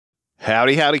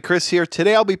Howdy, howdy, Chris here.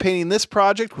 Today I'll be painting this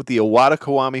project with the Iwata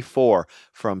Kiwami 4.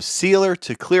 From sealer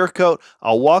to clear coat,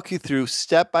 I'll walk you through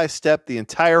step by step the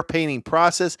entire painting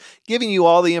process, giving you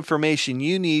all the information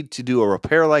you need to do a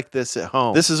repair like this at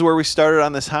home. This is where we started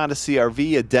on this Honda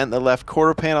CR-V, a dent in the left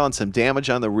quarter panel and some damage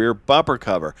on the rear bumper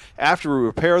cover. After we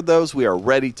repaired those, we are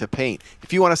ready to paint.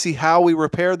 If you want to see how we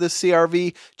repaired this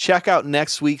CR-V, check out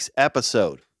next week's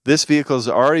episode. This vehicle has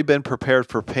already been prepared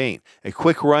for paint. A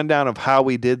quick rundown of how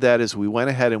we did that is we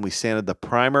went ahead and we sanded the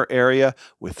primer area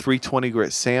with 320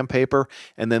 grit sandpaper,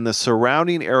 and then the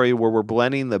surrounding area where we're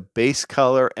blending the base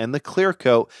color and the clear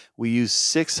coat, we used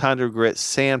 600 grit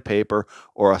sandpaper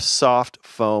or a soft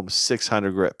foam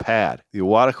 600 grit pad. The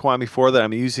Iwata Kiwami 4 that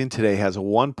I'm using today has a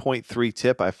 1.3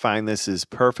 tip. I find this is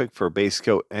perfect for base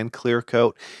coat and clear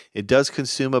coat. It does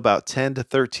consume about 10 to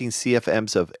 13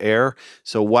 CFMs of air.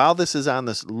 So while this is on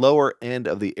this lower end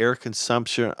of the air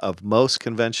consumption of most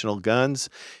conventional guns,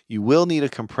 you will need a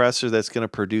compressor that's going to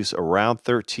produce around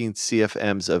 13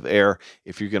 CFMs of air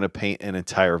if you're going to paint an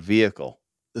entire vehicle.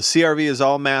 The CR-V is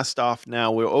all masked off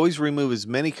now. We'll always remove as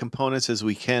many components as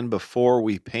we can before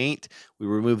we paint. We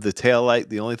removed the tail light.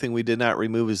 The only thing we did not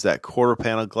remove is that quarter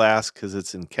panel glass because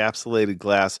it's encapsulated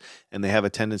glass and they have a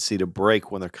tendency to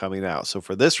break when they're coming out. So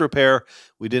for this repair,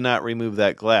 we did not remove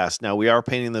that glass. Now we are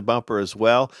painting the bumper as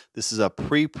well. This is a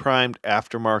pre-primed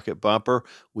aftermarket bumper.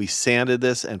 We sanded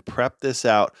this and prepped this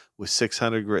out with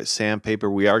 600 grit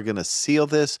sandpaper. We are going to seal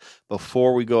this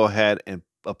before we go ahead and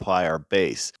apply our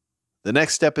base. The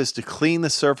next step is to clean the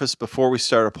surface before we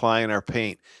start applying our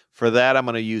paint. For that, I'm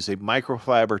going to use a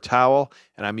microfiber towel,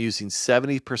 and I'm using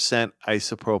 70%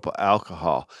 isopropyl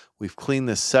alcohol. We've cleaned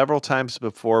this several times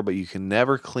before, but you can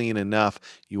never clean enough.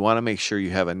 You want to make sure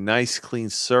you have a nice clean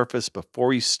surface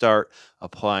before you start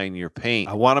applying your paint.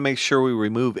 I want to make sure we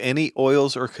remove any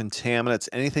oils or contaminants,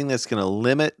 anything that's going to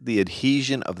limit the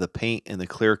adhesion of the paint in the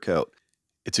clear coat.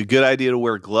 It's a good idea to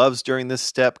wear gloves during this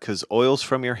step because oils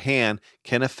from your hand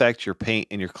can affect your paint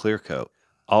and your clear coat.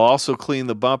 I'll also clean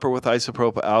the bumper with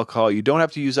isopropyl alcohol. You don't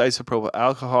have to use isopropyl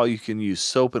alcohol. You can use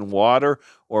soap and water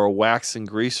or a wax and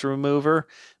grease remover.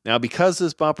 Now, because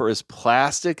this bumper is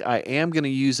plastic, I am going to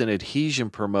use an adhesion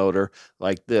promoter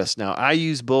like this. Now, I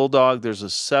use Bulldog.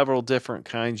 There's several different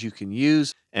kinds you can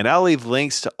use, and I'll leave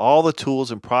links to all the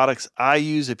tools and products I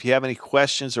use if you have any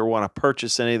questions or want to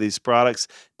purchase any of these products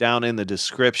down in the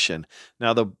description.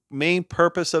 Now, the main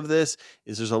purpose of this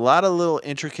is there's a lot of little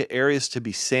intricate areas to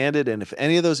be sanded, and if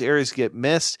any of those areas get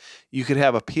missed, you could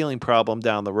have a peeling problem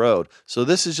down the road. So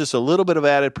this is just a little bit of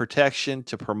added protection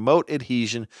to promote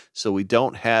adhesion so we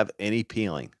don't have any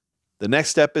peeling. The next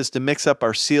step is to mix up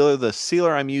our sealer. The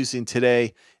sealer I'm using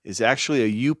today is actually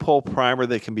a upol primer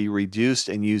that can be reduced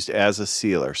and used as a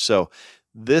sealer. So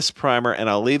this primer, and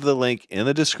I'll leave the link in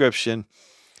the description,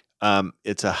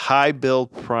 it's a high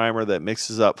build primer that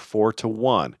mixes up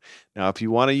 4:1. Now, if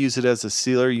you want to use it as a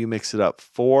sealer, you mix it up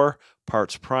 4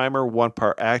 parts primer, 1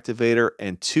 part activator,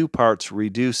 and 2 parts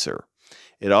reducer.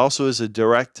 It also is a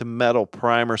direct to metal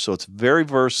primer, so it's very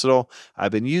versatile.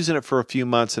 I've been using it for a few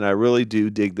months and I really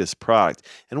do dig this product.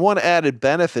 And one added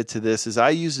benefit to this is I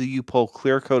use the upol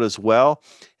clear coat as well,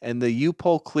 and the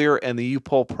upol clear and the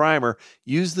upol primer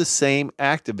use the same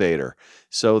activator.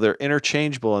 So they're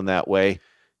interchangeable in that way.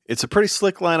 It's a pretty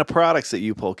slick line of products that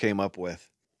upol came up with.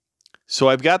 So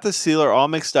I've got the sealer all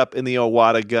mixed up in the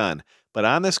Iwata gun, but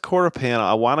on this quarter panel,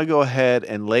 I want to go ahead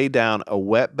and lay down a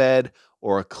wet bed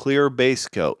or a clear base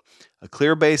coat. A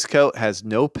clear base coat has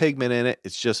no pigment in it.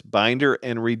 It's just binder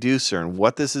and reducer. And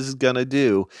what this is going to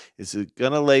do is it's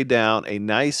going to lay down a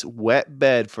nice wet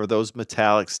bed for those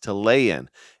metallics to lay in.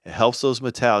 It helps those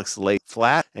metallics lay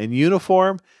flat and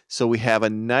uniform so we have a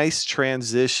nice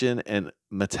transition and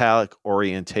metallic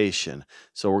orientation.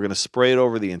 So we're going to spray it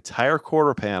over the entire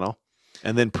quarter panel.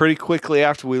 And then pretty quickly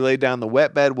after we lay down the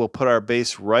wet bed, we'll put our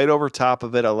base right over top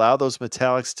of it, allow those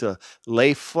metallics to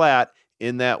lay flat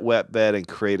in that wet bed and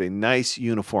create a nice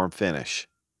uniform finish.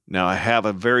 Now I have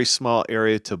a very small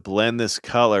area to blend this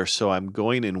color, so I'm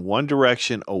going in one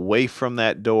direction away from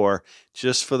that door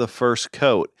just for the first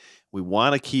coat. We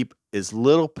want to keep as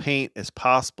little paint as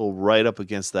possible right up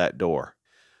against that door.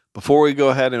 Before we go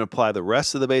ahead and apply the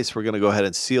rest of the base, we're going to go ahead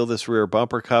and seal this rear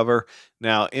bumper cover.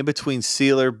 Now, in between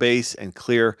sealer, base, and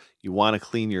clear, you want to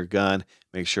clean your gun.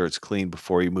 Make sure it's clean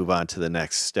before you move on to the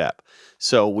next step.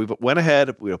 So we went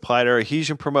ahead, we applied our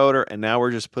adhesion promoter, and now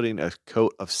we're just putting a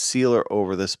coat of sealer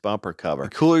over this bumper cover. The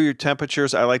cooler your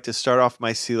temperatures, I like to start off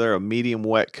my sealer a medium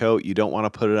wet coat. You don't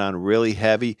want to put it on really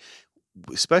heavy.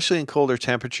 Especially in colder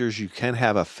temperatures, you can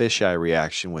have a fisheye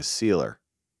reaction with sealer.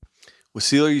 With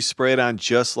sealer, you spray it on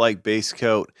just like base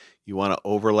coat. You want to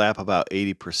overlap about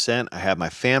 80%. I have my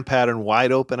fan pattern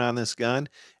wide open on this gun,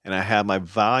 and I have my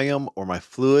volume or my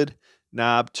fluid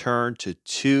knob turned to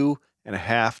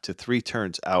 2.5 to 3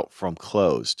 turns out from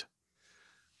closed.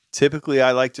 Typically,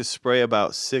 I like to spray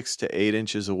about 6 to 8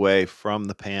 inches away from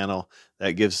the panel.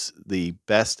 That gives the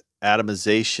best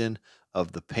atomization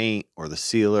of the paint or the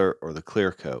sealer or the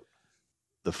clear coat.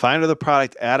 The finer the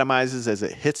product atomizes as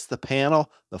it hits the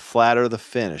panel, the flatter the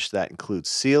finish. That includes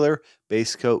sealer,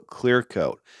 base coat, clear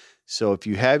coat. So if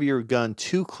you have your gun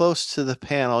too close to the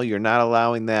panel, you're not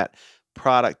allowing that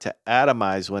product to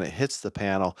atomize when it hits the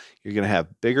panel. You're going to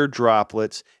have bigger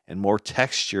droplets and more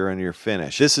texture in your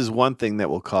finish. This is one thing that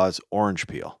will cause orange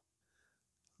peel.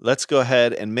 Let's go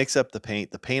ahead and mix up the paint.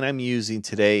 The paint I'm using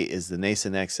today is the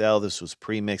Nason XL. This was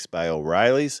pre-mixed by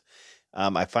O'Reilly's.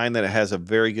 I find that it has a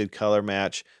very good color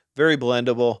match, very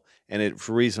blendable, and it's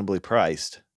reasonably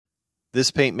priced.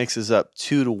 This paint mixes up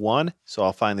 2 to 1, so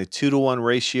I'll find the 2 to 1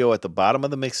 ratio at the bottom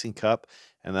of the mixing cup,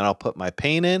 and then I'll put my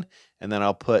paint in, and then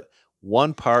I'll put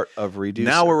 1 part of reducer.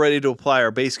 Now we're ready to apply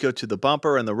our base coat to the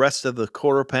bumper and the rest of the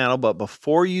quarter panel, but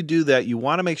before you do that, you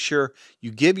want to make sure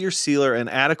you give your sealer an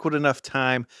adequate enough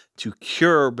time to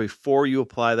cure before you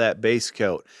apply that base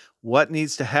coat. What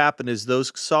needs to happen is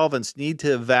those solvents need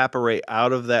to evaporate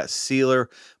out of that sealer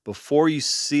before you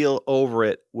seal over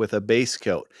it with a base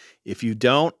coat. If you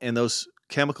don't, and those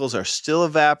chemicals are still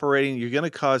evaporating, you're going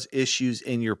to cause issues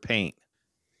in your paint.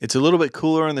 It's a little bit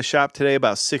cooler in the shop today,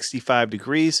 about 65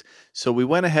 degrees, so we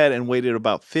went ahead and waited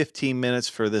about 15 minutes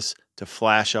for this to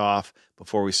flash off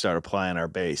before we start applying our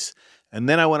base. And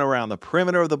then I went around the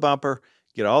perimeter of the bumper,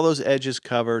 get all those edges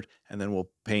covered, and then we'll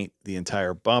paint the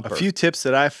entire bumper. A few tips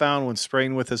that I found when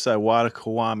spraying with this Iwata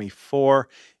Kiwami 4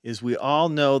 is we all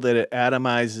know that it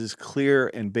atomizes clear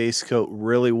and base coat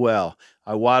really well.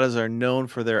 Iwatas are known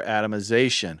for their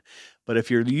atomization. But if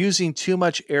you're using too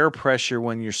much air pressure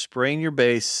when you're spraying your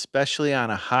base, especially on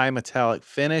a high metallic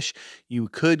finish, you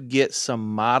could get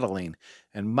some mottling.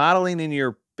 And mottling in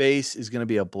your base is going to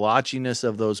be a blotchiness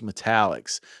of those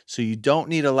metallics. So you don't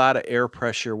need a lot of air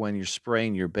pressure when you're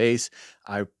spraying your base.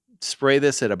 I spray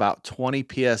this at about 20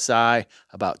 psi,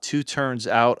 about 2 turns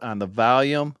out on the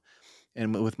volume,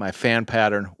 and with my fan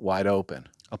pattern wide open.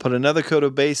 I'll put another coat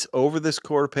of base over this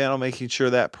quarter panel, making sure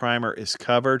that primer is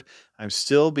covered. I'm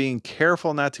still being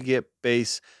careful not to get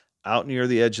base out near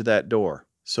the edge of that door.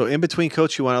 So in between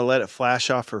coats, you want to let it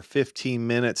flash off for 15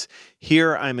 minutes.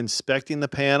 Here, I'm inspecting the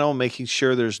panel, making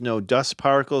sure there's no dust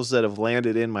particles that have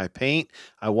landed in my paint.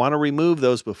 I want to remove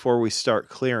those before we start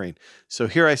clearing. So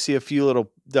here I see a few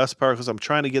little dust particles. I'm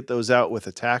trying to get those out with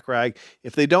a tack rag.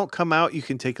 If they don't come out, you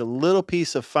can take a little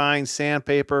piece of fine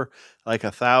sandpaper, like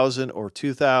 1,000 or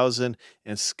 2,000,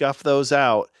 and scuff those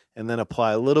out, and then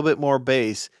apply a little bit more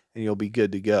base, and you'll be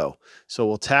good to go. So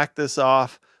we'll tack this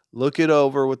off, look it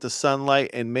over with the sunlight,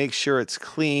 and make sure it's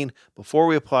clean before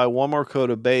we apply one more coat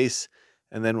of base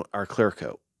and then our clear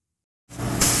coat.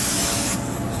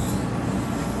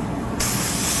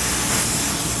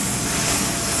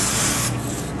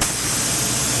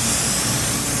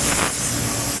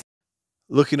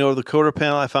 Looking over the quarter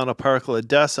panel, I found a particle of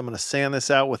dust. I'm going to sand this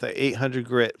out with an 800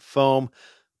 grit foam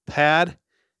pad,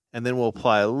 and then we'll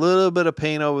apply a little bit of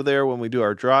paint over there when we do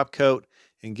our drop coat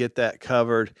and get that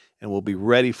covered, and we'll be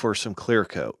ready for some clear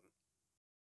coat.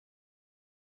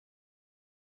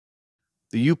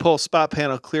 The upol spot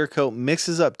panel clear coat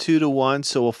mixes up 2 to 1,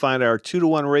 so we'll find our 2 to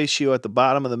 1 ratio at the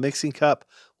bottom of the mixing cup.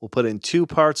 We'll put in 2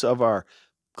 parts of our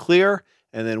clear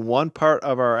and then 1 part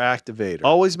of our activator.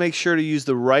 Always make sure to use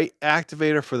the right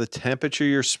activator for the temperature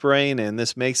you're spraying in.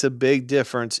 This makes a big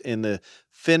difference in the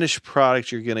finished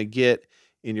product you're going to get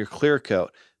in your clear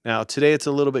coat. Now, today it's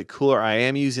a little bit cooler. I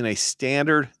am using a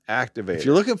standard activator. If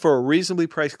you're looking for a reasonably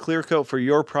priced clear coat for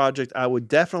your project, I would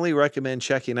definitely recommend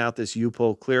checking out this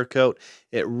upol clear coat.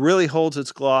 It really holds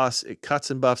its gloss, it cuts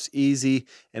and buffs easy,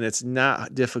 and it's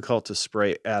not difficult to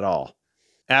spray at all.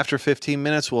 After 15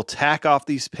 minutes, we'll tack off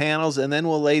these panels, and then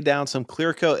we'll lay down some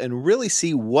clear coat and really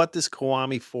see what this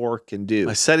Kiwami 4 can do.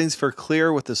 My settings for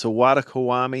clear with this Iwata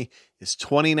Kiwami is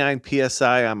 29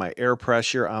 psi on my air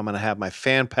pressure. I'm going to have my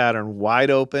fan pattern wide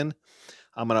open.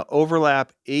 I'm going to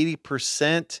overlap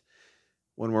 80%.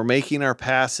 When we're making our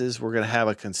passes, we're going to have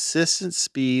a consistent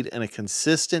speed and a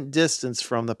consistent distance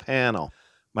from the panel.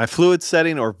 My fluid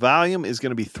setting or volume is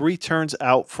going to be 3 turns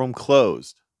out from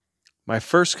closed. My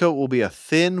first coat will be a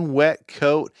thin, wet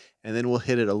coat, and then we'll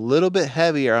hit it a little bit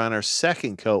heavier on our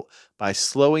second coat by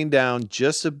slowing down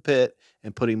just a bit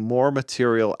and putting more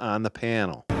material on the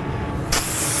panel.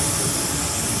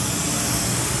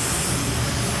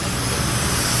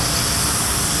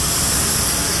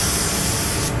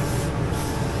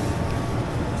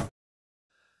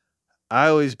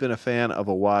 I've always been a fan of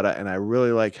Iwata, and I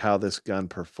really like how this gun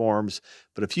performs.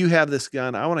 But if you have this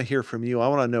gun, I want to hear from you. I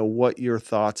want to know what your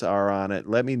thoughts are on it.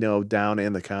 Let me know down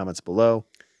in the comments below.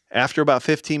 After about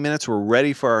 15 minutes, we're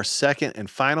ready for our second and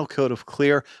final coat of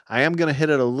clear. I am going to hit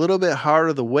it a little bit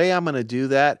harder. The way I'm going to do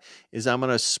that is I'm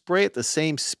going to spray at the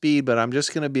same speed, but I'm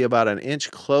just going to be about an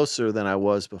inch closer than I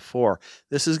was before.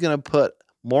 This is going to put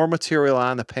more material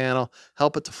on the panel,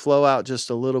 help it to flow out just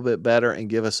a little bit better, and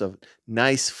give us a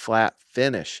nice flat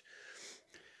finish.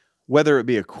 Whether it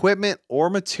be equipment or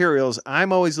materials,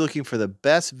 I'm always looking for the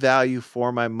best value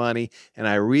for my money, and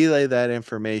I relay that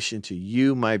information to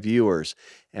you, my viewers.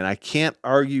 And I can't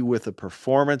argue with the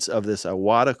performance of this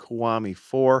Iwata Kiwami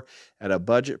 4 at a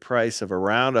budget price of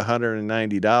around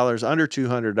 $190, under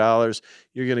 $200.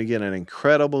 You're going to get an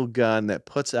incredible gun that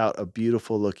puts out a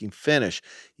beautiful looking finish.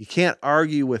 You can't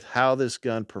argue with how this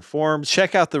gun performs.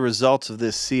 Check out the results of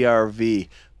this CRV.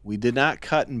 We did not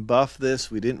cut and buff this.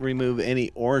 We didn't remove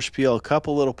any orange peel, a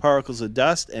couple little particles of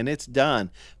dust, and it's done.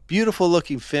 Beautiful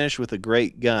looking finish with a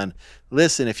great gun.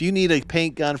 Listen, if you need a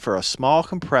paint gun for a small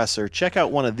compressor, check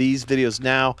out one of these videos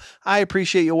now. I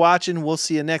appreciate you watching. We'll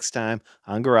see you next time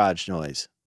on Garage Noise.